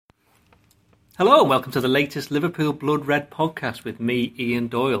Hello and welcome to the latest Liverpool Blood Red podcast with me, Ian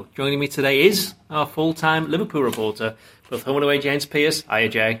Doyle. Joining me today is our full-time Liverpool reporter, both home and away, James Pearce. Hiya,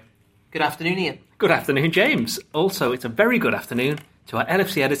 Jay. Good afternoon, Ian. Good afternoon, James. Also, it's a very good afternoon to our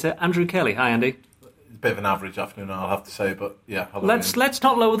LFC editor, Andrew Kelly. Hi, Andy. It's a bit of an average afternoon, I'll have to say, but yeah. Let's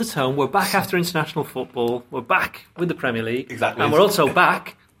not lower the tone. We're back after international football. We're back with the Premier League. Exactly. And we're also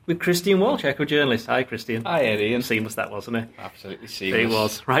back with Christian Walsh, Echo journalist. Hi, Christian. Hi, Ian. Seamless that, wasn't it? Absolutely seamless. It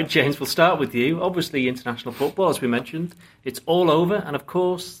was. Right, James, we'll start with you. Obviously, international football, as we mentioned, it's all over. And, of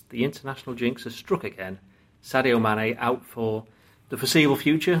course, the international jinx has struck again. Sadio Mane out for the foreseeable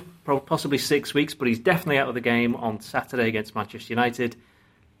future, possibly 6 weeks, but he's definitely out of the game on Saturday against Manchester United.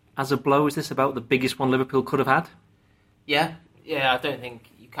 As a blow, is this about the biggest one Liverpool could have had? Yeah, I don't think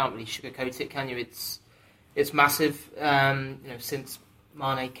you can't really sugarcoat it, can you? It's massive. Since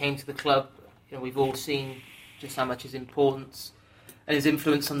Mane came to the club, we've all seen just how much his importance and his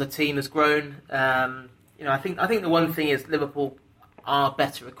influence on the team has grown. I think the one thing is Liverpool are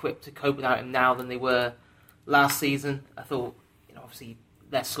better equipped to cope without him now than they were last season. I thought, obviously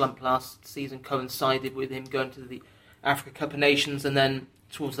their slump last season coincided with him going to the Africa Cup of Nations, and then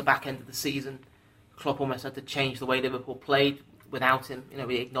towards the back end of the season, Klopp almost had to change the way Liverpool played without him.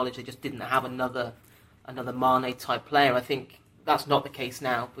 We acknowledged they just didn't have another Mane type player. I think that's not the case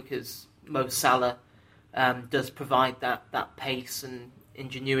now because Mo Salah does provide that pace and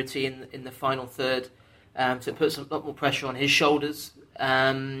ingenuity in the final third, so it puts a lot more pressure on his shoulders.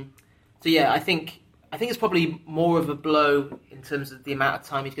 I think it's probably more of a blow in terms of the amount of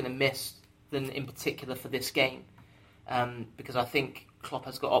time he's going to miss than in particular for this game, because I think Klopp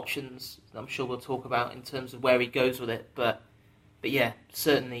has got options that I'm sure we'll talk about in terms of where he goes with it. But yeah,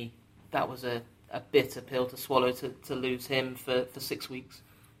 certainly that was a bitter pill to swallow to lose him for 6 weeks.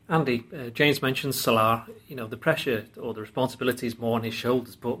 Andy, James mentioned Salah. The pressure or the responsibility is more on his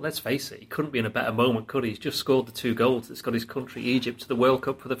shoulders, but let's face it, he couldn't be in a better moment, could he? He's just scored the 2 goals that's got his country, Egypt, to the World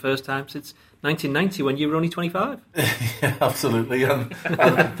Cup for the first time since 1990 when you were only 25. Yeah, absolutely. And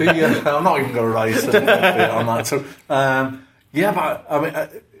I'm not even going to rise a bit on that. So, but I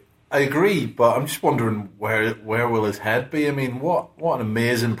mean, I agree, but I'm just wondering where will his head be? I mean, what an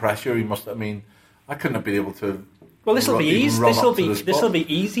amazing pressure he must. I mean, I couldn't have been able to. Well, this will be easy. This will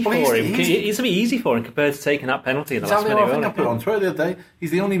be easy for him. This will be easy for him compared to taking that penalty in the last minute. I think I put it on Twitter the other day.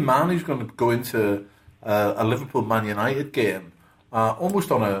 He's the only man who's going to go into a Liverpool Man United game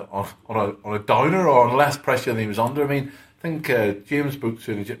almost on a downer or on less pressure than he was under. I mean, I think James spoke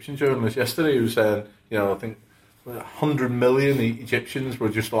to an Egyptian journalist yesterday who said, I think 100 million Egyptians were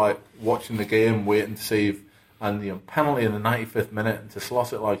just like watching the game, waiting to save, and penalty in the 95th minute, and to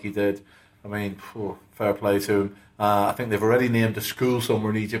slot it like he did. I mean, fair play to him. I think they've already named a school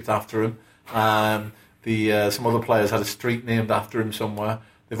somewhere in Egypt after him. Some other players had a street named after him somewhere.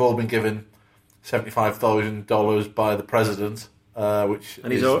 They've all been given $75,000 by the president.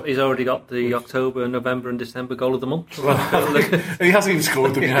 He's already got the October, November and December goal of the month. He hasn't even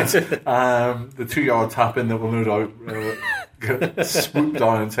scored them yet. The 2-yard tap in that will no doubt swoop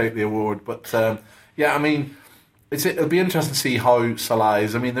down and take the award. But I mean, it'll be interesting to see how Salah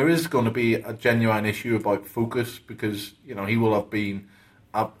is. I mean, there is going to be a genuine issue about focus because he will have been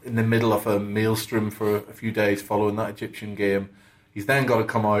up in the middle of a maelstrom for a few days following that Egyptian game. He's then got to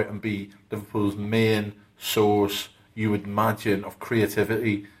come out and be Liverpool's main source, you would imagine, of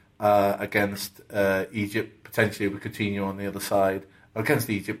creativity against Egypt, potentially with Coutinho on the other side. Against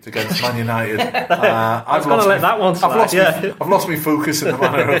Egypt, against Man United. I was going to let that one slide. I've lost my focus in the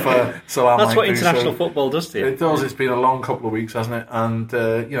manner of Salah. That's what international football does to you. It does. It's been a long couple of weeks, hasn't it? And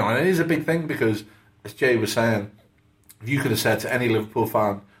and it is a big thing because, as Jay was saying, if you could have said to any Liverpool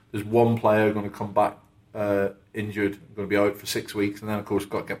fan, there's one player going to come back injured, going to be out for 6 weeks, and then of course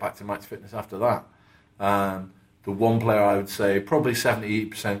got to get back to match fitness after that. The one player I would say, probably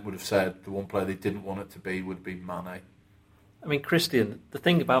 70-80% would have said the one player they didn't want it to be would be Mane. I mean, Christian, the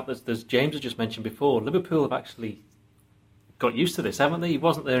thing about this, as James has just mentioned before, Liverpool have actually got used to this, haven't they? He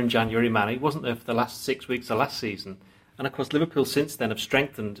wasn't there in January, Mane. He wasn't there for the last 6 weeks of last season. And of course, Liverpool since then have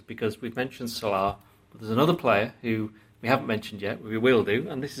strengthened because we've mentioned Salah, but there's another player who we haven't mentioned yet, we will do,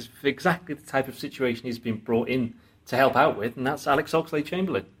 and this is exactly the type of situation he's been brought in to help out with, and that's Alex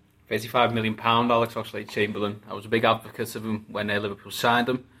Oxlade-Chamberlain. £35 million, Alex Oxlade-Chamberlain. I was a big advocate of him when Liverpool signed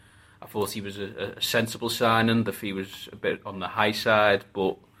him. I thought he was a sensible signing. The fee was a bit on the high side,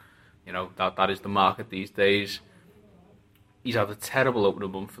 but that is the market these days. He's had a terrible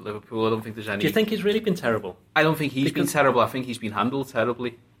opening month for Liverpool. I don't think there's any. Do you think he's really been terrible? I don't think he's been terrible. I think he's been handled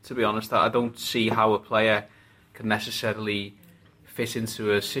terribly, to be honest. I don't see how a player can necessarily fit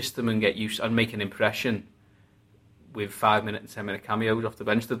into a system and get used and make an impression with 5-minute and 10-minute cameos off the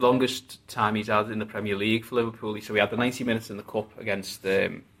bench. The longest time he's had in the Premier League for Liverpool. So he had the 90 minutes in the Cup against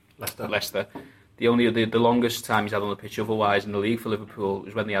Leicester. The longest time he's had on the pitch otherwise in the league for Liverpool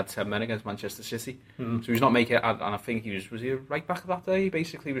was when they had 10 men against Manchester City. So he's not making it, and I think he was he a right back that day? He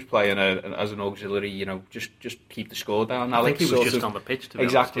basically was playing as an auxiliary, just keep the score down. I think he was just on the pitch, to be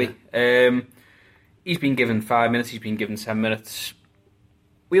exactly. honest. Yeah. He's been given 5 minutes, he's been given 10 minutes.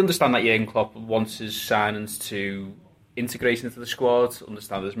 We understand that Jurgen Klopp wants his signings to integrate into the squad,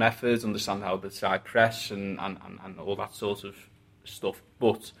 understand his methods, understand how the side press and all that sort of stuff.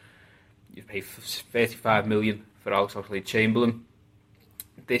 But you've paid 35 million for Alex Oxlade-Chamberlain.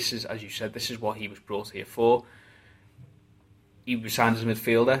 This is, as you said, this is what he was brought here for. He was signed as a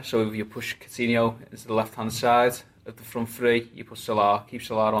midfielder, so if you push Coutinho into the left-hand side of the front three, you put Salah, keep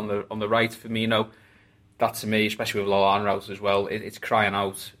Salah on the right, Firmino. That, to me, especially with Lallana out as well, it's crying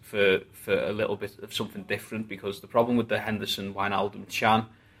out for a little bit of something different, because the problem with the Henderson, Wijnaldum, Chan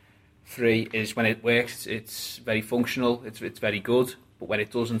three is when it works, it's very functional, it's very good, but when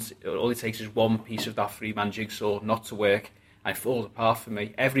it doesn't, all it takes is one piece of that three-man jigsaw not to work, and it falls apart for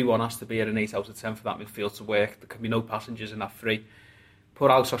me. Everyone has to be at an 8 out of 10 for that midfield to work. There can be no passengers in that three.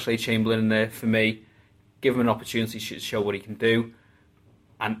 Put Alex Oxlade-Chamberlain in there, for me, give him an opportunity to show what he can do.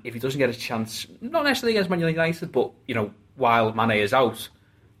 And if he doesn't get a chance, not necessarily against Man United, but while Mane is out,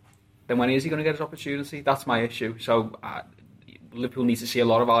 then when is he going to get his opportunity? That's my issue. So Liverpool needs to see a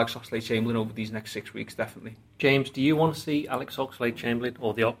lot of Alex Oxlade-Chamberlain over these next 6 weeks, definitely. James, do you want to see Alex Oxlade-Chamberlain,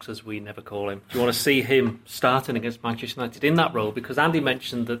 or the Ox as we never call him, do you want to see him starting against Manchester United in that role? Because Andy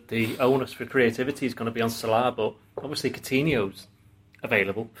mentioned that the onus for creativity is going to be on Salah, but obviously Coutinho's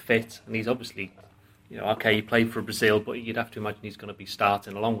available, fit, and he's obviously... okay, he played for Brazil, but you'd have to imagine he's going to be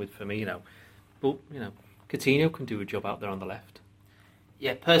starting along with Firmino. But, Coutinho can do a job out there on the left.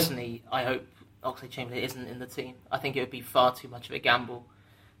 Yeah, personally, I hope Oxlade-Chamberlain isn't in the team. I think it would be far too much of a gamble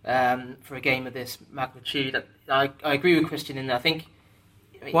for a game of this magnitude. I agree with Christian in that. I think...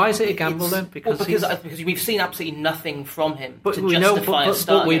 Why is it a gamble then? Because we've seen absolutely nothing from him to we justify a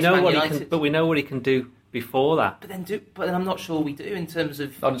start against Man United. But we know what he can do before that. But then I'm not sure we do in terms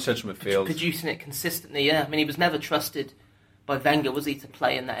of not in central midfield, producing it consistently. Yeah, I mean, he was never trusted by Wenger, was he, to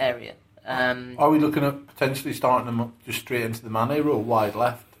play in that area? Are we looking at potentially starting him just straight into the Mane role, wide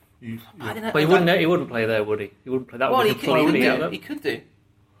left? I don't know. Well, he wouldn't play there, would he? He wouldn't play that. Well, he could do.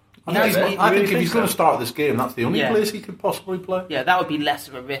 I think if he's going to start this game, that's the only place he could possibly play. Yeah, that would be less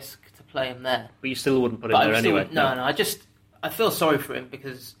of a risk to play him there. But you still wouldn't put him there anyway. No. I feel sorry for him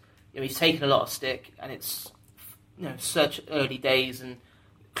because he's taken a lot of stick, and it's such early days. And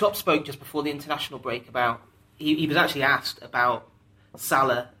Klopp spoke just before the international break about he was actually asked about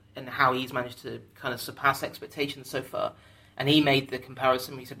Salah and how he's managed to kind of surpass expectations so far. And he made the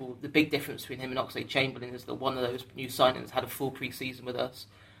comparison. He said, well, the big difference between him and Oxlade-Chamberlain is that one of those new signings had a full pre-season with us.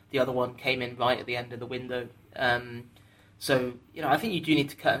 The other one came in right at the end of the window. So, I think you do need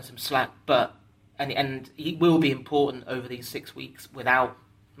to cut him some slack. But and he will be important over these 6 weeks without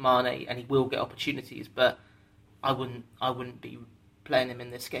Mane, and he will get opportunities. But I wouldn't be playing him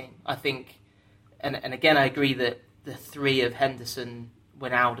in this game. I think, and again, I agree that the three of Henderson,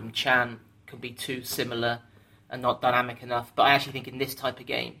 Wijnaldum, Chan can be too similar and not dynamic enough. But I actually think in this type of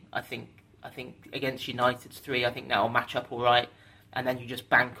game, I think against United's three, I think that will match up all right. And then you just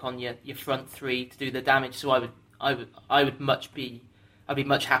bank on your front three to do the damage. So I'd be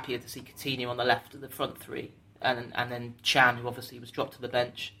much happier to see Coutinho on the left of the front three, and then Chan, who obviously was dropped to the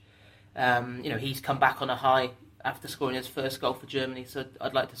bench. He's come back on a high after scoring his first goal for Germany, so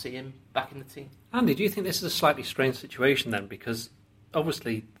I'd like to see him back in the team. Andy, do you think this is a slightly strange situation then? Because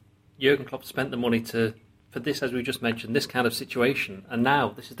obviously Jurgen Klopp spent the money for this, as we just mentioned, this kind of situation, and now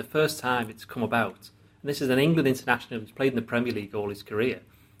this is the first time it's come about. And this is an England international who's played in the Premier League all his career.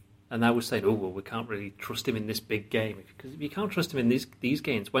 And now we're saying, we can't really trust him in this big game. Because if you can't trust him in these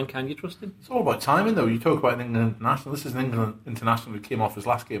games, when can you trust him? It's all about timing, though. You talk about an England international. This is an England international who came off his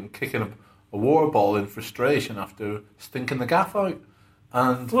last game kicking a water ball in frustration after stinking the gaff out.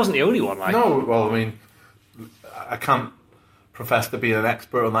 And he wasn't the only one, like. No, well, I mean, I can't profess to be an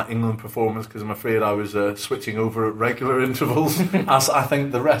expert on that England performance because I'm afraid I was switching over at regular intervals, as I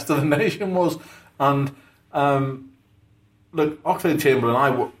think the rest of the nation was. And look,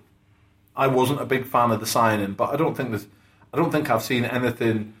 Oxlade-Chamberlain, I wasn't a big fan of the signing, but I don't think I've seen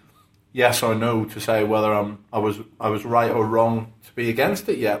anything, yes or no, to say whether I was right or wrong to be against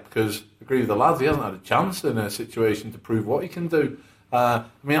it yet. Because I agree with the lads, he hasn't had a chance in a situation to prove what he can do. I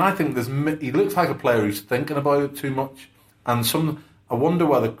think he looks like a player who's thinking about it too much, and I wonder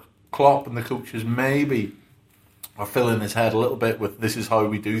whether Klopp and the coaches maybe are filling his head a little bit with this is how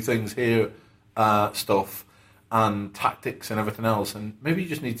we do things here stuff. and tactics and everything else. And maybe you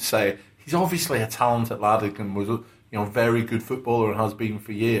just need to say he's obviously a talented lad and was very good footballer and has been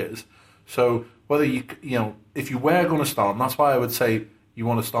for years. So whether if you were going to start him, that's why I would say you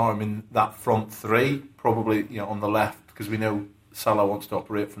want to start him in that front three, probably on the left, because we know Salah wants to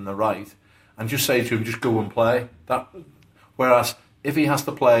operate from the right, and just say to him, just go and play that. Whereas if he has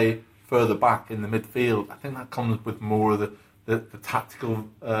to play further back in the midfield, I think that comes with more of the tactical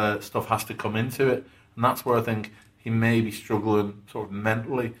stuff has to come into it, and that's where I think he may be struggling sort of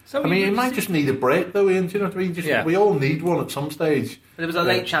mentally. So he might just need a break, though, Ian. Do you know what I mean? We all need one at some stage. But there was a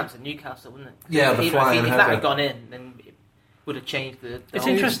late chance at Newcastle, wasn't it? Yeah, the flying if that had gone in, then it would have changed the It's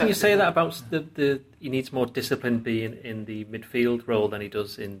whole interesting you say perspective. that about he needs more discipline being in the midfield role than he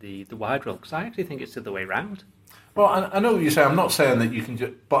does in the wide role, because I actually think it's the other way round. Well, I know what you're saying. I'm not saying that you can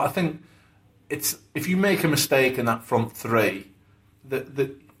just... But I think it's if you make a mistake in that front three,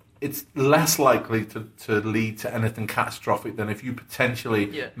 that it's less likely to lead to anything catastrophic than if you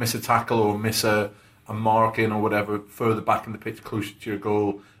potentially miss a tackle or miss a marking or whatever further back in the pitch closer to your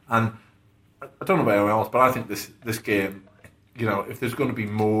goal. And I don't know about anyone else, but I think this game, if there's going to be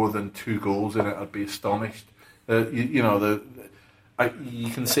more than 2 goals in it, I'd be astonished. You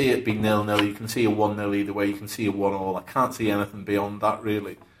can see it be 0-0, you can see a 1-0 either way, you can see a 1-1. I can't see anything beyond that,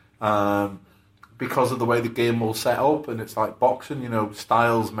 really. Because of the way the game will set up, and it's like boxing,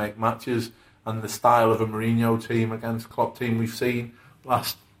 styles make matches, and the style of a Mourinho team against Klopp team we've seen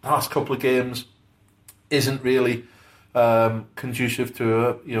last couple of games isn't really conducive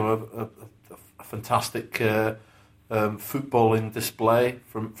to a fantastic footballing display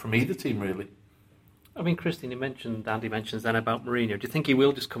from either team, really. I mean, Christian, Andy mentions then about Mourinho. Do you think he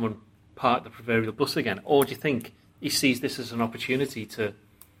will just come and park the proverbial bus again, or do you think he sees this as an opportunity to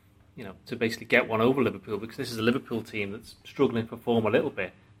basically get one over Liverpool, because this is a Liverpool team that's struggling for form a little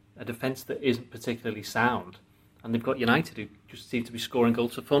bit, a defence that isn't particularly sound, and they've got United who just seem to be scoring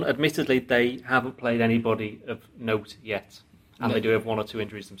goals for fun. Admittedly, they haven't played anybody of note yet, and they do have 1 or 2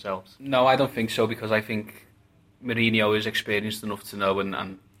 injuries themselves. No, I don't think so, because I think Mourinho is experienced enough to know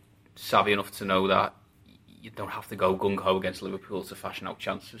and savvy enough to know that you don't have to go gung-ho against Liverpool to fashion out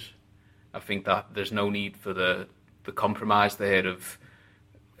chances. I think that there's no need for the compromise there of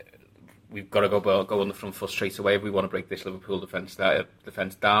we've got to go on the front foot straight away if we want to break this Liverpool defence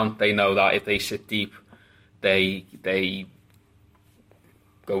down. They know that if they sit deep, they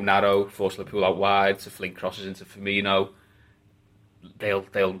go narrow, force Liverpool out wide to fling crosses into Firmino.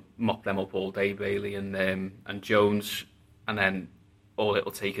 They'll mop them up all day, Bailey and Jones, and then all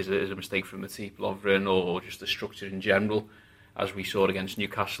it'll take is a mistake from Matip, Lovren, or just the structure in general, as we saw it against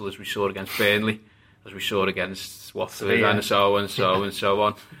Newcastle, as we saw it against Burnley, as we saw it against Watford, and so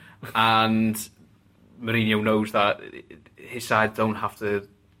on. And Mourinho knows that his side don't have to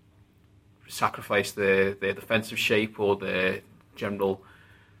sacrifice their defensive shape or their general...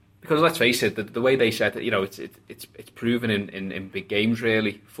 Because let's face it, the way they said it, it's proven in big games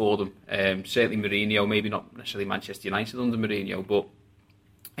really for them. Certainly Mourinho, maybe not necessarily Manchester United under Mourinho, but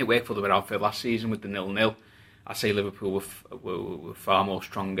it worked for them at Anfield last season with the 0-0. I say Liverpool were far more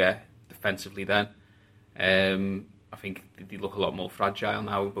stronger defensively then. I think they look a lot more fragile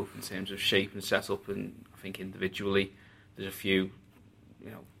now, both in terms of shape and setup, and I think individually there's a few,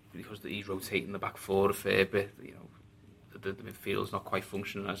 because he's rotating the back 4 a fair bit, the midfield's not quite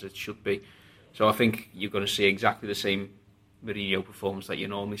functioning as it should be. So I think you're going to see exactly the same Mourinho performance that you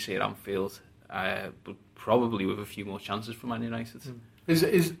normally see at Anfield, but probably with a few more chances from Man United.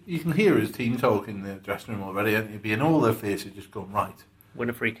 You can hear his team talk in the dressing room already, and you'd be in all their faces just going, right, Win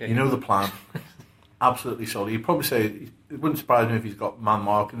a free kick. you know the plan. Absolutely solid. You'd probably say it wouldn't surprise me if he's got man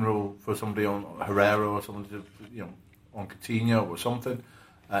marking rule for somebody on Herrera or somebody on Coutinho or something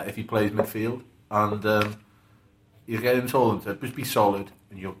if he plays midfield, and you get him told him to just be solid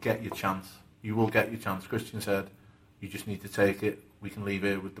and you'll get your chance. You will get your chance. Christian said you just need to take it. We can leave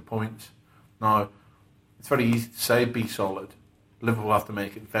here with the points. Now it's very easy to say be solid. Liverpool have to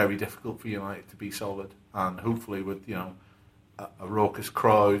make it very difficult for United to be solid, and hopefully with a raucous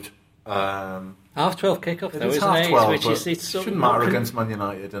crowd. 12:30 kickoff though, isn't half it? 12, Which but is, it's shouldn't matter against Man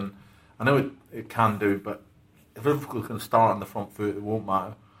United, and I know it can do, but if Liverpool can start on the front foot, it won't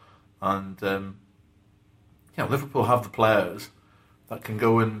matter. And Liverpool have the players that can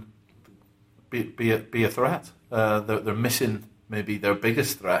go and be a threat. They're missing maybe their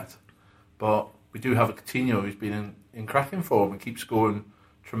biggest threat, but we do have a Coutinho who's been in cracking form and keeps scoring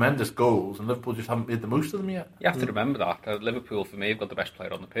tremendous goals, and Liverpool just haven't made the most of them yet. You have to remember that Liverpool, for me, have got the best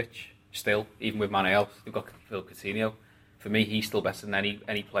player on the pitch still, even with Mane out. They've got Phil Coutinho. For me, he's still better than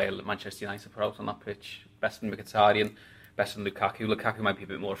any player that Manchester United put out on that pitch. Better than Mkhitaryan, better than Lukaku. Lukaku might be a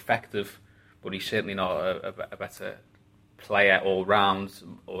bit more effective, but he's certainly not a better player all round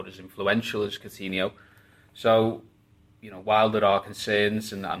or as influential as Coutinho. So, while there are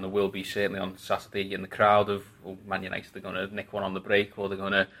concerns, and there will be certainly on Saturday in the crowd of Man United, they're going to nick one on the break, or they're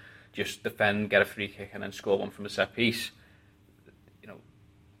going to just defend, get a free kick, and then score one from a set piece.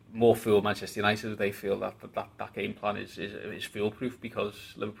 More fool Manchester United if they feel that game plan is foolproof,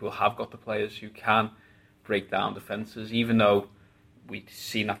 because Liverpool have got the players who can break down defences. Even though we've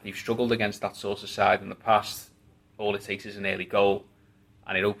seen that they've struggled against that sort of side in the past, all it takes is an early goal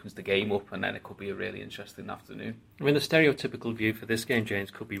and it opens the game up, and then it could be a really interesting afternoon. I mean, the stereotypical view for this game,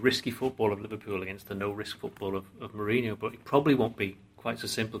 James, could be risky football of Liverpool against the no-risk football of Mourinho, but it probably won't be quite so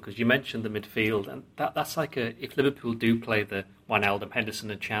simple, because you mentioned the midfield, and that's like if Liverpool do play the Wijnaldum, Henderson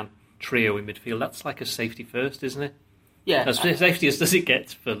and Chan trio in midfield, that's like a safety first, isn't it? Yeah. As safety as does it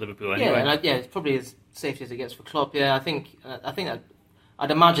get for Liverpool anyway. Yeah, it's probably as safety as it gets for Klopp. Yeah, I think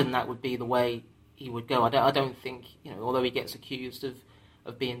I'd imagine that would be the way he would go. I don't think, although he gets accused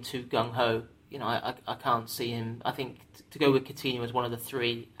of being too gung-ho, I can't see him. I think to go with Coutinho as one of the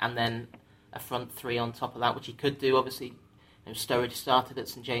three, and then a front three on top of that, which he could do, obviously. Sturridge started at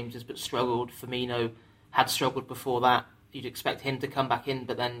St James's but struggled. Firmino had struggled before that. You'd expect him to come back in,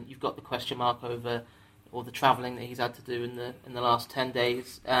 but then you've got the question mark over all the travelling that he's had to do in the last 10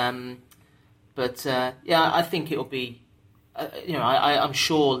 days. I think it'll be. I'm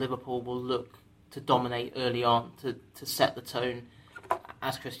sure Liverpool will look to dominate early on to set the tone.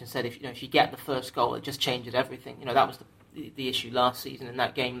 As Christian said, if you get the first goal, it just changes everything. That was the issue last season in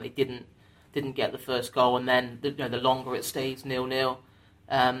that game. They didn't get the first goal, and then the longer it stays 0-0,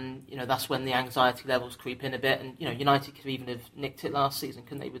 that's when the anxiety levels creep in a bit. And United could even have nicked it last season,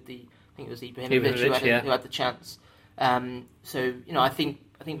 couldn't they? With I think it was Ibrahimovic who had the chance. I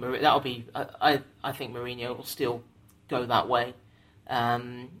think that'll be. I think Mourinho will still go that way,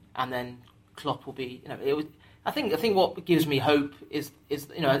 and then Klopp will be. I think what gives me hope is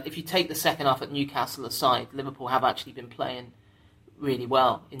if you take the second half at Newcastle aside, Liverpool have actually been playing really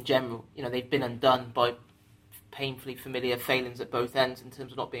well in general. They've been undone by painfully familiar failings at both ends in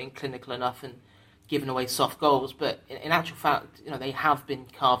terms of not being clinical enough and giving away soft goals. But in actual fact, they have been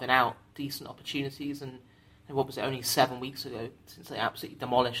carving out decent opportunities. And what was it, only 7 weeks ago since they absolutely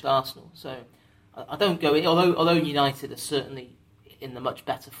demolished Arsenal. So I don't go in, although United are certainly in the much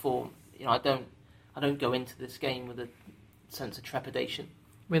better form. I don't go into this game with a sense of trepidation.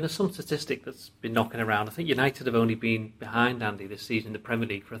 I mean, there's some statistic that's been knocking around. I think United have only been behind Andy this season in the Premier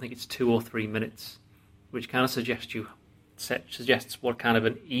League for, I think it's 2 or 3 minutes, which kind of suggests what kind of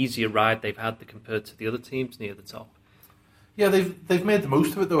an easier ride they've had compared to the other teams near the top. Yeah, they've made the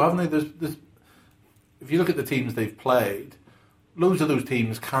most of it though, haven't they? There's, if you look at the teams they've played, loads of those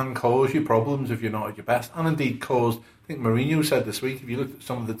teams can cause you problems if you're not at your best, and indeed caused. I think Mourinho said this week, if you look at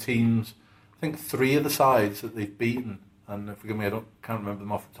some of the teams, I think 3 of the sides that they've beaten, and forgive me, I can't remember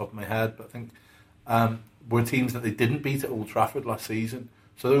them off the top of my head, but I think were teams that they didn't beat at Old Trafford last season.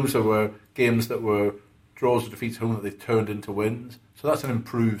 So those were games that were draws or defeats at home that they've turned into wins. So that's an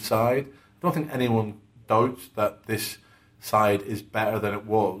improved side. I don't think anyone doubts that this side is better than it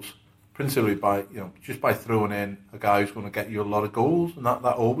was, principally by just by throwing in a guy who's going to get you a lot of goals, and that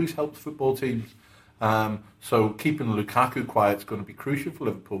always helps football teams. So keeping Lukaku quiet is going to be crucial for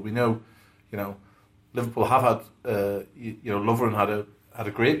Liverpool. We know, Liverpool have had, Lovren had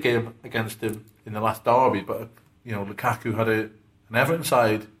a great game against him in the last derby, but Lukaku had an Everton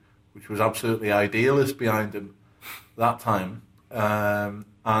side which was absolutely idealist behind him that time,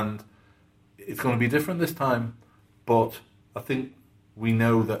 and it's going to be different this time. But I think we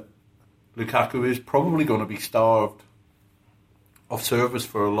know that Lukaku is probably going to be starved of service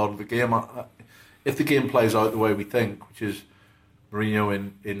for a lot of the game. If the game plays out the way we think, which is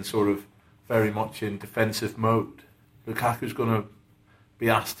Mourinho in sort of very much in defensive mode, Lukaku's going to be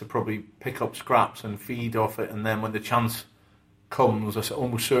asked to probably pick up scraps and feed off it, and then when the chance comes, as it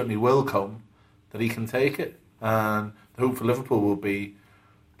almost certainly will come, that he can take it. And the hope for Liverpool will be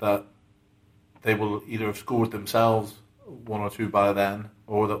that they will either have scored themselves 1 or 2 by then,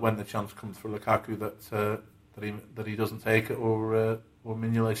 or that when the chance comes for Lukaku that he doesn't take it, or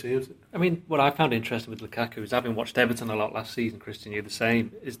Mignolet saves it. I mean, what I found interesting with Lukaku is, having watched Everton a lot last season, Christian, you're the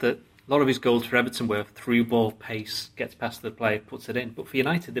same, is that a lot of his goals for Everton were through ball pace, gets past the player, puts it in. But for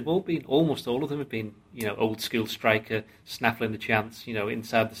United, they've almost all of them have been, old school striker, snaffling the chance,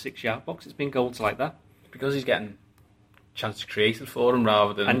 inside the 6-yard box. It's been goals like that. Because he's getting chance created for him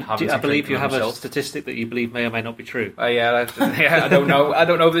rather than having to. I believe you have himself. A statistic that you believe may or may not be true. Yeah, I don't know. I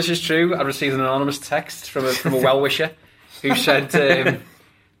don't know if this is true. I received an anonymous text from a well-wisher who said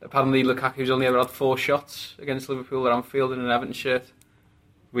apparently Lukaku's only ever had 4 shots against Liverpool at Anfield in an Everton shirt.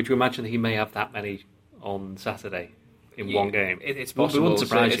 Would you imagine he may have that many on Saturday in one game? It's possible. It wouldn't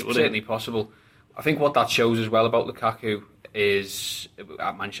surprise you, It's would certainly it? possible. I think what that shows as well about Lukaku is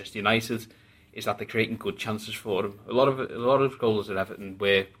at Manchester United is that they're creating good chances for him. A lot of goals at Everton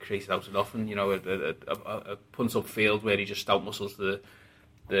were created out of nothing. You know, a punt up field where he just outmuscles the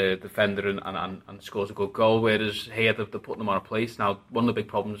defender and scores a good goal. Whereas here they're putting them on a plate. Now, one of the big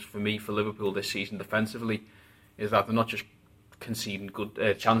problems for me for Liverpool this season defensively is that they're not just conceding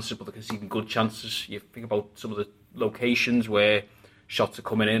good chances, but they're conceding good chances. You think about some of the locations where shots are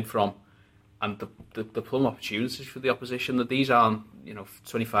coming in from, and the plum opportunities for the opposition. That these aren't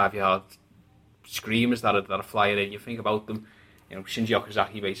 25-yard screamers that are flying in. You think about them. Shinji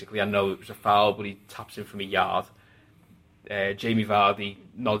Okazaki basically. I know it was a foul, but he taps in from a yard. Jamie Vardy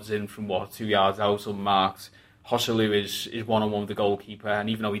nods in from 2 yards out unmarked. Joselu is one-on-one with the goalkeeper,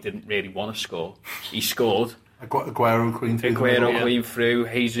 and even though he didn't really want to score, he scored. Aguero clean through,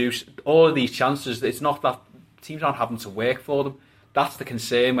 Jesus. All of these chances, it's not that teams aren't having to work for them. That's the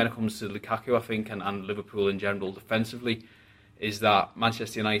concern when it comes to Lukaku, I think, and Liverpool in general defensively, is that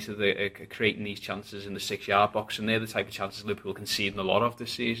Manchester United are creating these chances in the 6-yard box, and they're the type of chances Liverpool conceding a lot of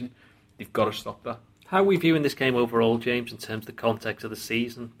this season. They've got to stop that. How are we viewing this game overall, James, in terms of the context of the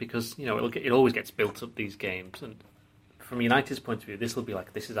season? Because it always gets built up, these games, and from United's point of view,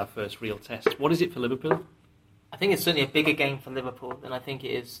 this is our first real test. What is it for Liverpool? I think it's certainly a bigger game for Liverpool than I think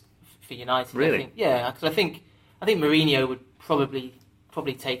it is for United. Really? Because I think Mourinho would probably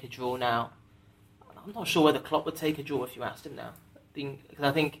take a draw now. I'm not sure whether Klopp would take a draw if you asked him now.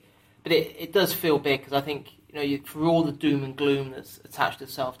 But it does feel big because I think for all the doom and gloom that's attached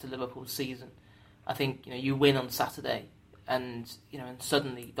itself to Liverpool's season, I think you win on Saturday, and and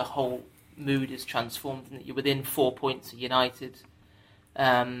suddenly the whole mood is transformed, and that you're within 4 points of United.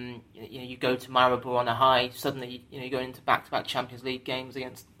 You go to Maribor on a high. Suddenly, you go into back-to-back Champions League games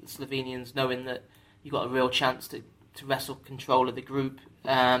against the Slovenians, knowing that you've got a real chance to wrestle control of the group.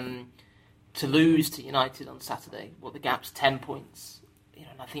 To lose to United on Saturday, the gap's 10 points.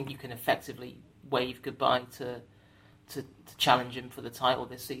 And I think you can effectively wave goodbye to challenge him for the title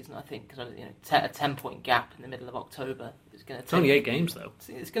this season. I think because a 10-point gap in the middle of October is going to. It's only 8 games though.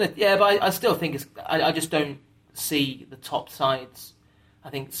 It's going to, yeah, but I still think I just don't see the top sides. I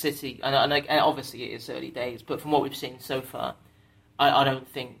think City, and obviously it is early days, but from what we've seen so far, I don't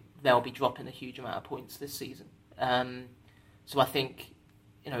think they'll be dropping a huge amount of points this season. So I think,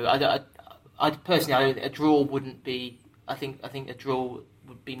 I personally, a draw wouldn't be. I think a draw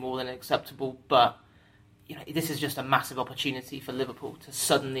would be more than acceptable, but this is just a massive opportunity for Liverpool to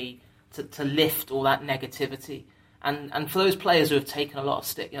suddenly to lift all that negativity, and for those players who have taken a lot of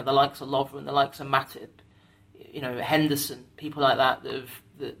stick, the likes of Lovren, the likes of Matip, Henderson, people like that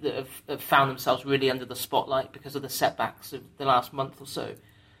that have found themselves really under the spotlight because of the setbacks of the last month or so.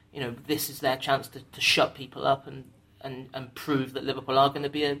 This is their chance to shut people up and prove that Liverpool are going to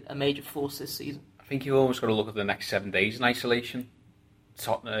be a major force this season. I think you've almost got to look at the next 7 days in isolation.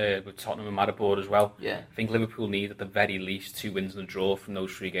 With Tottenham and Maribor as well. Yeah. I think Liverpool need at the very least 2 wins and a draw from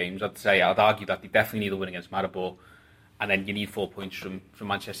those 3 games. I'd argue that they definitely need a win against Maribor, and then you need 4 points from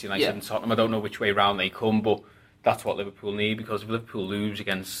Manchester United and Tottenham. I don't know which way round they come, but that's what Liverpool need, because if Liverpool lose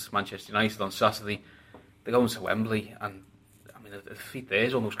against Manchester United on Saturday, they're going to Wembley, and a defeat there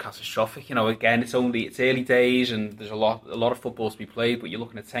is almost catastrophic. Again, it's early days, and there's a lot of football to be played, but you're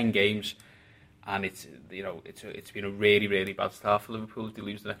looking at 10 games, and it's been a really, really bad start for Liverpool if they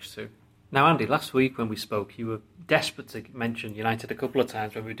lose the next 2. Now, Andy, last week when we spoke, you were desperate to mention United a couple of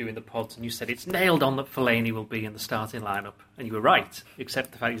times when we were doing the pods, and you said it's nailed on that Fellaini will be in the starting lineup, and you were right,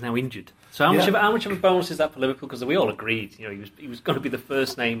 except the fact he's now injured. So how much of a bonus is that for Liverpool? Because we all agreed, he was going to be the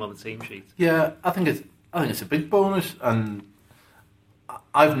first name on the team sheet. Yeah, I think it's a big bonus, and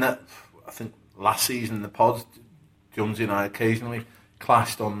I think last season in the pods, Jonesy and I occasionally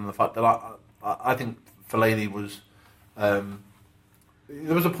clashed on the fact that I think Fellaini was.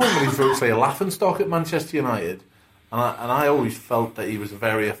 There was a point when he was virtually a laughingstock at Manchester United, and I always felt that he was a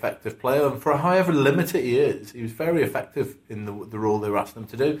very effective player. And for however limited he is, he was very effective in the role they were asking him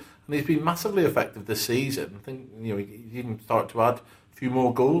to do, and he's been massively effective this season. I think he even started to add a few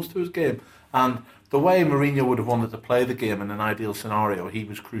more goals to his game, and the way Mourinho would have wanted to play the game in an ideal scenario, he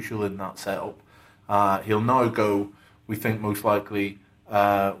was crucial in that setup. He'll now go, we think, most likely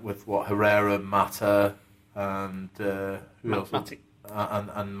with Herrera, Mata, and who else? Matic.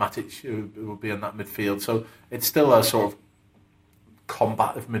 And Matic who will be in that midfield. So it's still a sort of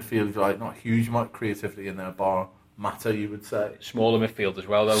combative midfield, like not a huge amount of creativity in there, bar Mata, you would say. Smaller midfield as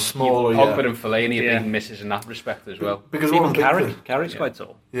well, though. Smaller, Pogba and Fellaini are big misses in that respect as well. Because even Carrick's quite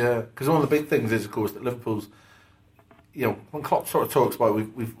tall. Yeah, because one of the big things is, of course, that Liverpool's when Klopp sort of talks about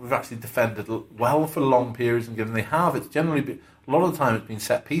we've actually defended well for long periods, and given they have, it's generally been, a lot of the time it's been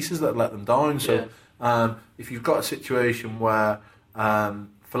set pieces that let them down. So if you've got a situation where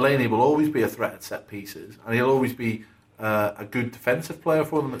Fellaini will always be a threat at set pieces, and he'll always be a good defensive player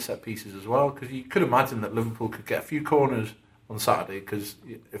for them at set pieces as well, because you could imagine that Liverpool could get a few corners on Saturday, because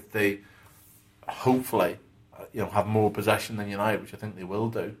if they hopefully have more possession than United, which I think they will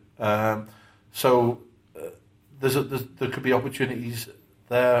do, there could be opportunities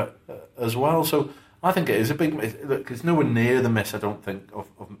there as well. So I think it is a big miss. Look, it's nowhere near the miss, I don't think, of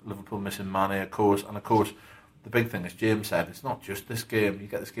Liverpool missing Mane, of course. And of course, the big thing, as James said, it's not just this game. You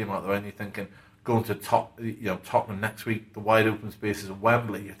get this game out of the way and you're thinking, going to Tottenham next week, the wide open spaces of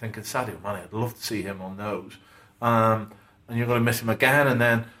Wembley, you're thinking, Sadio Mane, I'd love to see him on those. And you're going to miss him again. And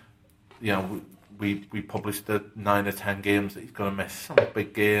then, we published the 9 or 10 games that he's going to miss, some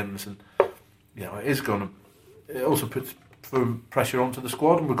big games. And, it also puts pressure onto the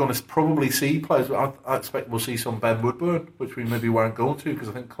squad, and we're going to probably see players. I expect we'll see some Ben Woodburn, which we maybe weren't going to, because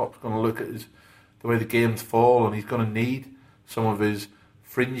I think Klopp's going to look at the way the games fall, and he's going to need some of his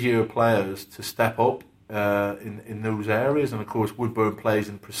fringier players to step up in those areas. And of course, Woodburn plays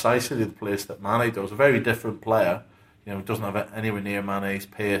in precisely the place that Mane does. A very different player, doesn't have anywhere near Mane's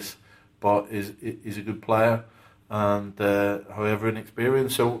pace, but is a good player, and however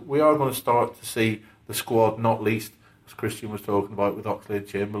inexperienced. So we are going to start to see the squad, not least as Christian was talking about with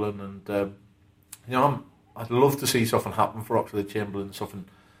Oxlade-Chamberlain, and I'd love to see something happen for Oxlade-Chamberlain, something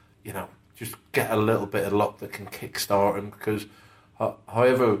just get a little bit of luck that can kickstart him, because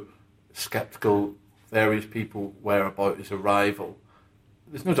however sceptical various people were about his arrival,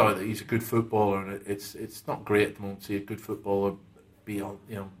 there's no doubt that he's a good footballer, and it's not great at the moment to see a good footballer be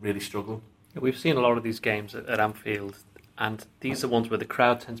really struggling. We've seen a lot of these games at Anfield, and these are ones where the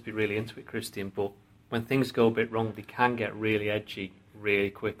crowd tends to be really into it, Christian, but when things go a bit wrong, they can get really edgy really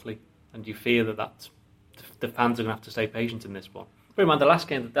quickly, and you fear that the fans are going to have to stay patient in this one. Bear in mind, the last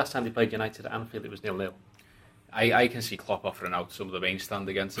time they played United at Anfield, it was 0-0. I can see Klopp offering out some of the main stand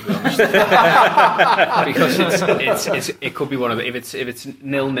again, to be honest, because it could be one of the, if it's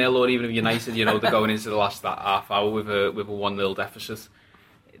 0-0, or even if United, they're going into the last half hour with a 1-0 deficit.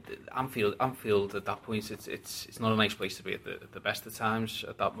 Anfield at that point, it's not a nice place to be at the best of times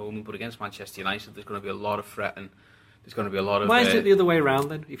at that moment. But against Manchester United, there's going to be a lot of threat, and there's going to be a lot of. Why is it the other way around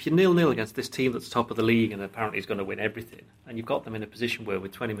then? If you're 0-0 against this team that's top of the league and apparently is going to win everything, and you've got them in a position where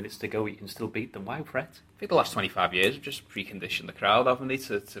with 20 minutes to go you can still beat them, why fret? I think the last 25 years have just preconditioned the crowd, haven't they,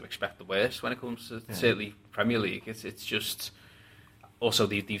 to expect the worst when it comes to certainly Premier League. It's just also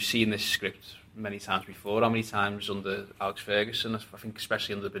they've seen this script many times before. How many times under Alex Ferguson, I think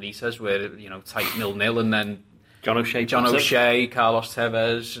especially under Benitez, where tight 0-0, and then John O'Shea, Carlos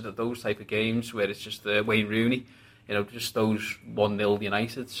Tevez, those type of games where it's just Wayne Rooney, just those 1-0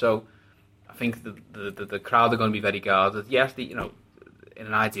 United. So I think the crowd are going to be very guarded. Yes, in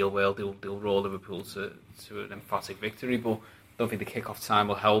an ideal world they'll roll Liverpool to an emphatic victory, but I don't think the kick-off time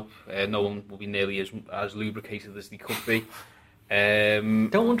will help. No one will be nearly as lubricated as they could be.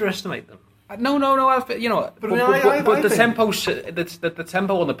 Don't underestimate them. No. But the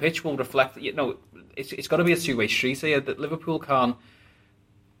tempo on the pitch will reflect. It's got to be a two-way street here. That Liverpool can't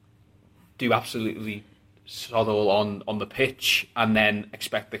do absolutely sod all on the pitch and then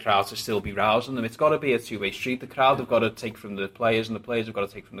expect the crowd to still be rousing them. It's got to be a two-way street. The crowd have got to take from the players, and the players have got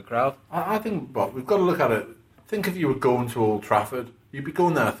to take from the crowd. I think, Bob, we've got to look at it. Think if you were going to Old Trafford, you'd be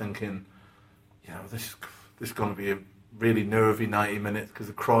going there thinking, this is going to be a really nervy 90 minutes, because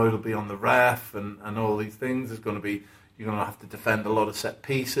the crowd will be on the ref and all these things. You're going to have to defend a lot of set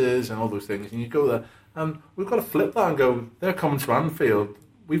pieces and all those things, and you go there, and we've got to flip that and go, they're coming to Anfield,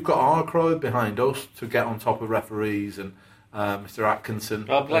 we've got our crowd behind us to get on top of referees and Mr. Atkinson.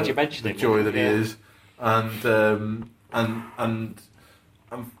 Well, I'm glad you mentioned the joy that he is, and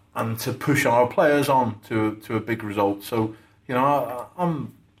to push our players on to a big result. So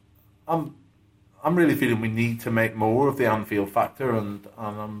I'm really feeling we need to make more of the Anfield factor, and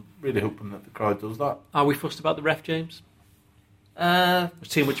I'm really hoping that the crowd does that. Are we fussed about the ref, James? There's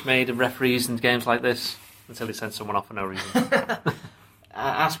too much made of referees in games like this until they send someone off for no reason.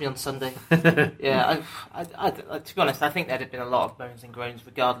 Ask me on Sunday. Yeah, I, to be honest, I think there'd have been a lot of moans and groans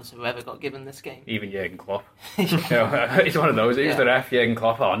regardless of whoever got given this game. Even Jurgen Klopp. He's one of those. He's the ref, Jurgen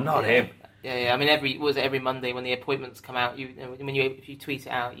Klopp. Oh, not him. Yeah. I mean, every Monday when the appointments come out, if you tweet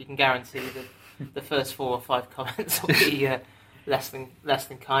it out, you can guarantee that the first 4 or 5 comments will be less than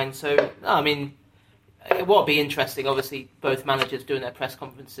kind. So, I mean, what'll be interesting, obviously, both managers doing their press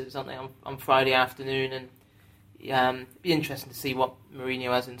conferences, aren't they, on Friday afternoon, and be interesting to see what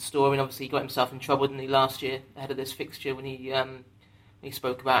Mourinho has in store. I mean, obviously he got himself in trouble, didn't he, last year ahead of this fixture when he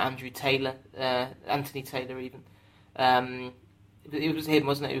spoke about Anthony Taylor even. It was him,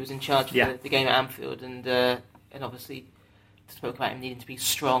 wasn't it? Who was in charge of the game at Anfield, and obviously spoke about him needing to be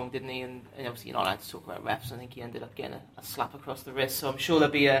strong, didn't he? And obviously you're not allowed to talk about refs. I think he ended up getting a slap across the wrist. So I'm sure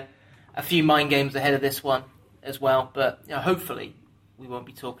there'll be a few mind games ahead of this one as well. But hopefully we won't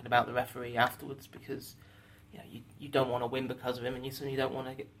be talking about the referee afterwards, because you don't want to win because of him, and you certainly don't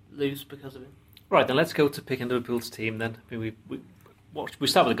want to lose because of him. Right, then let's go to picking Liverpool's team then. I mean, we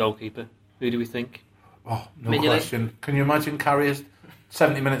start with the goalkeeper. Who do we think? Oh, no Mignolet. question. Can you imagine Carriers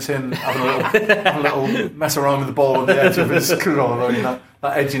 70 minutes in having a little mess around with the ball on the edge of his goal? I mean, that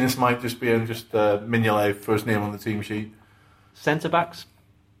edginess might just be in just Mignolet, first name on the team sheet. Centre backs?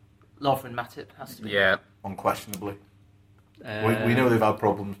 Lovren Matip has to be. Yeah. Unquestionably. We know they've had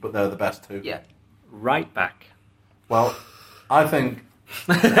problems, but they're the best too. Yeah. Right back? Well, I think...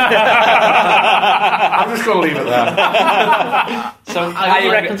 I'm just going to leave it there. So I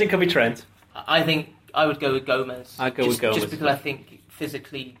reckon it could be Trent. I think I would go with Gomez. I'd go with Gomez. Just because I think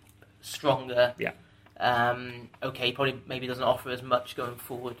physically stronger. Yeah. Okay, probably maybe doesn't offer as much going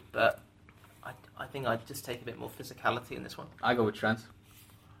forward, but I think I'd just take a bit more physicality in this one. I go with Trent.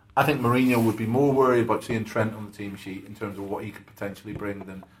 I think Mourinho would be more worried about seeing Trent on the team sheet in terms of what he could potentially bring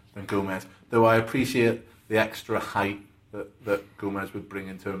than Gomez. Though I appreciate the extra height that Gomez would bring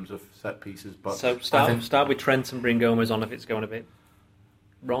in terms of set pieces. But so start with Trent and bring Gomez on if it's going a bit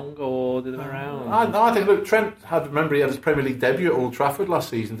wrong, or the other way around. I think, look, Trent he had his Premier League debut at Old Trafford last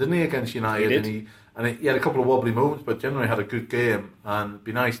season, didn't he, against United? He did. He had a couple of wobbly moments, but generally had a good game, and it'd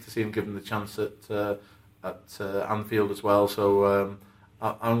be nice to see him given the chance at Anfield as well. So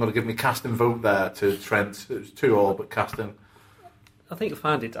I'm going to give my casting vote there to Trent. It was 2-2, but casting. I think you'll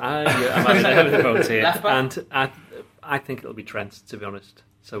find it. I'm having a vote here, and I think it'll be Trent, to be honest.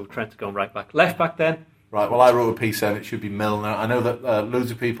 So Trent going right back. Left back then? Right, well, I wrote a piece saying it should be Milner. I know that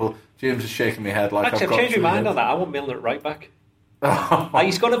loads of people... James is shaking my head like Actually, I've changed my mind on that. I want Milner at right back.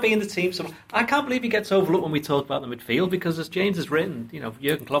 He's got to be in the team. I can't believe he gets overlooked when we talk about the midfield, because as James has written,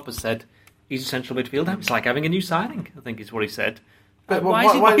 Jurgen Klopp has said he's a central midfielder. It's like having a new signing, I think is what he said. But why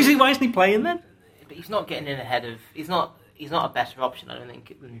isn't he playing then? But he's not getting in ahead of... He's not a better option, I don't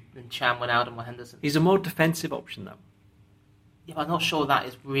think, than Chan, Wijnaldum or Henderson. He's a more defensive option, though. Yeah, but I'm not sure that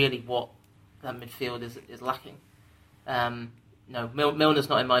is really what that midfield is lacking. No, Milner's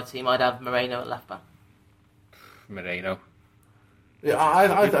not in my team. I'd have Moreno at left back. Moreno. Yeah,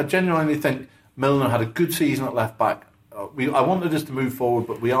 I genuinely think Milner had a good season at left back. I wanted us to move forward,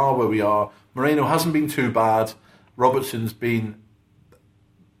 but we are where we are. Moreno hasn't been too bad. Robertson's been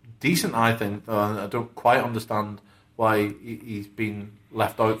decent, I think. I don't quite understand why he's been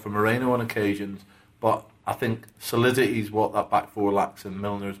left out for Moreno on occasions, but I think solidity is what that back four lacks, and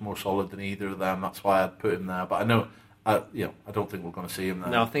Milner is more solid than either of them. That's why I'd put him there. But I know, I don't think we're going to see him there.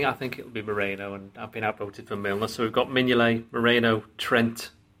 No, I think it'll be Moreno, and I've been outvoted for Milner. So we've got Mignolet, Moreno,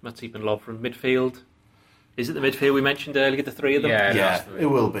 Trent, Matip and Lovren. Midfield. Is it the midfield we mentioned earlier, the three of them? Yeah, it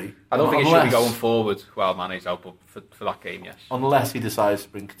will be. I don't think it should be going forward while Mane's out, but for that game, yes. Unless he decides to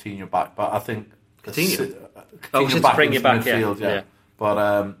bring Coutinho back, but I think Coutinho back bring you back, midfield, yeah.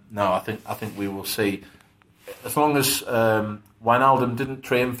 But no, I think we will see. As long as Wijnaldum didn't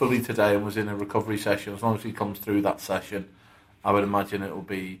train fully today and was in a recovery session, as long as he comes through that session, I would imagine it will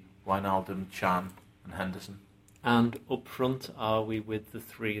be Wijnaldum, Chan and Henderson. And up front, are we with the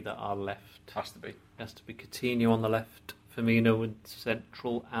three that are left? Has to be Coutinho on the left, Firmino in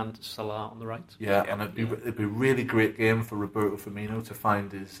central, and Salah on the right. Yeah, and it'd be a really great game for Roberto Firmino to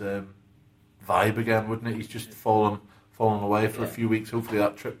find his vibe again, wouldn't it? He's just fallen away for a few weeks. Hopefully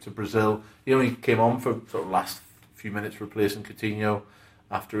that trip to Brazil. He only came on for sort of last few minutes replacing Coutinho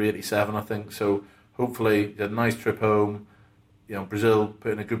after 87, I think. So hopefully he had a nice trip home. Brazil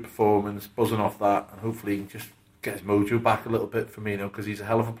put in a good performance, buzzing off that, and hopefully he can just get his mojo back a little bit, Firmino, because he's a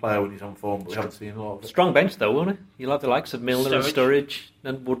hell of a player when he's on form, but we haven't seen a lot of it. Strong bench though, won't it? You'll have the likes of Milner and Sturridge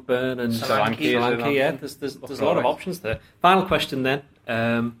and Woodburn and Solanke. Yeah, there's a lot of options there. Final question then.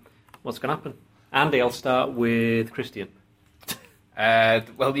 What's going to happen? Andy, I'll start with Christian.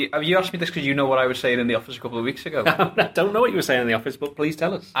 Well, you asked me this because you know what I was saying in the office a couple of weeks ago. I don't know what you were saying in the office, but please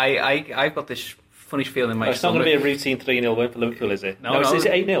tell us. I've got this funny feeling in my It's not going to be a routine 3-0 win for Liverpool, is it? No. Is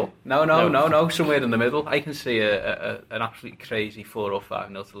it 8-0? No, somewhere in the middle. I can see an absolutely crazy 4 or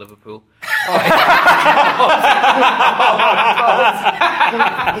 5-0 to Liverpool.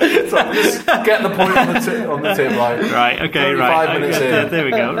 So just get the point on the tip, right, okay, right. 5 minutes in. There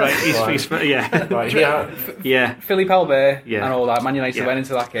we go, right. Right, Philippe Albert and all that. Man United went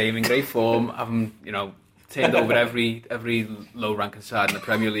into that game in great form, having, turned over every low-ranking side in the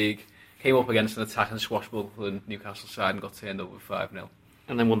Premier League. Came up against an attacking swashbuckling Newcastle side and got turned over 5-0.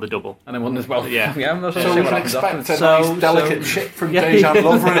 And then won the double. And then won as well. Yeah. That's So we can expect a nice delicate chip from yeah. Dejan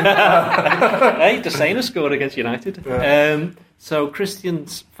Lovren. Hey, Desena scored against United. Yeah. So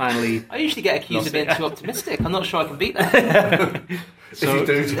Christian's finally... I usually get accused of being too optimistic. I'm not sure I can beat that. If you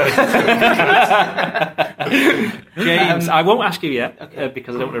do, James, I won't ask you yet, Okay.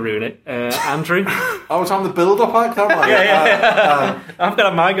 because I don't want to ruin it. Andrew? I was on the build-up act, am I? I've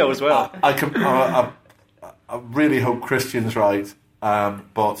got a my go as well. I really hope Christian's right,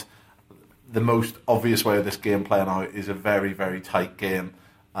 but the most obvious way of this game playing out is a very, very tight game.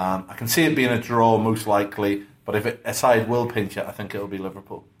 I can see it being a draw most likely, but if a side will pinch it, I think it'll be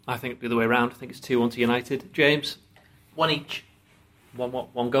Liverpool. I think the other way around. I think it's 2-1 to United. James? One each.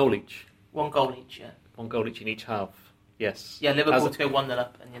 One goal each. One goal each, yeah. One goal each in each half. Yes. Yeah, Liverpool to go 1-0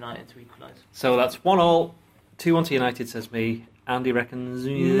 up and United to equalise. So that's 1-1, 2-1 to United, says me. Andy reckons...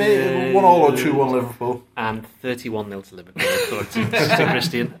 1-1 or 2-1 Liverpool. And 31-0 to Liverpool, according to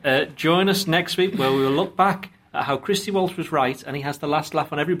Christian. Join us next week where we will look back at how Christy Walsh was right and he has the last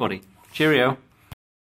laugh on everybody. Cheerio.